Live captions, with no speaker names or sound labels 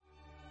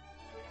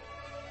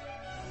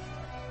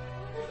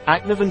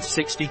Acnavance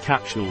 60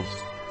 Capsules.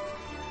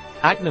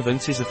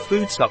 Acnavance is a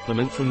food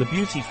supplement from the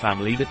beauty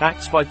family that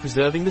acts by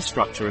preserving the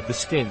structure of the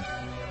skin.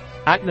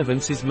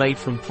 Acnavance is made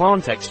from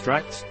plant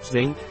extracts,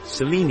 zinc,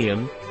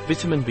 selenium,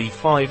 vitamin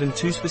B5 and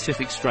 2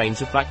 specific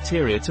strains of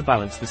bacteria to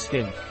balance the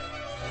skin.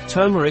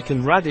 Turmeric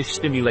and radish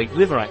stimulate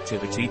liver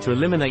activity to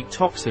eliminate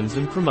toxins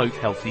and promote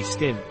healthy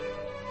skin.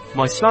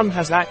 My son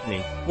has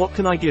acne, what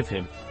can I give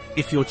him?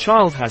 If your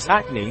child has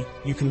acne,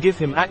 you can give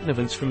him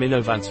Acnavance from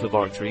YSONUT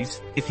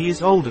Laboratories, if he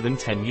is older than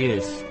 10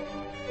 years.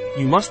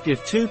 You must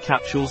give 2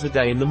 capsules a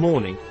day in the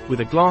morning,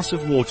 with a glass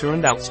of water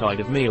and outside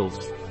of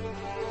meals.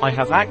 I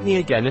have acne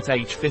again at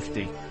age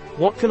 50.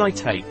 What can I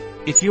take?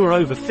 If you are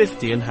over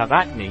 50 and have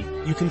acne,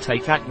 you can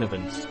take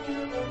Acnavance.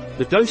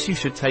 The dose you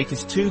should take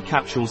is 2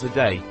 capsules a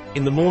day,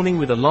 in the morning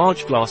with a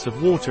large glass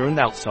of water and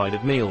outside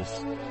of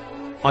meals.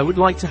 I would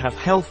like to have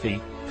healthy,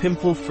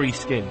 pimple-free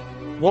skin.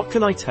 What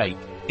can I take?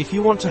 If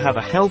you want to have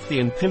a healthy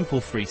and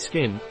pimple-free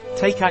skin,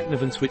 take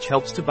Acnavance, which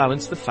helps to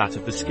balance the fat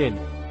of the skin.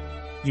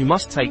 You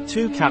must take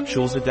 2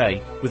 capsules a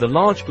day, with a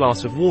large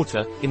glass of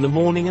water, in the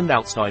morning and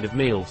outside of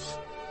meals.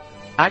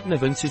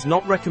 Acnavance is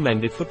not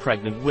recommended for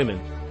pregnant women.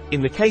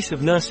 In the case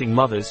of nursing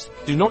mothers,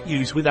 do not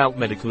use without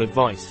medical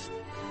advice.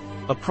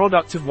 A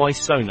product of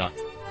YSONUT.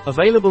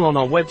 Available on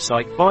our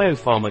website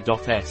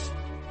biopharma.s.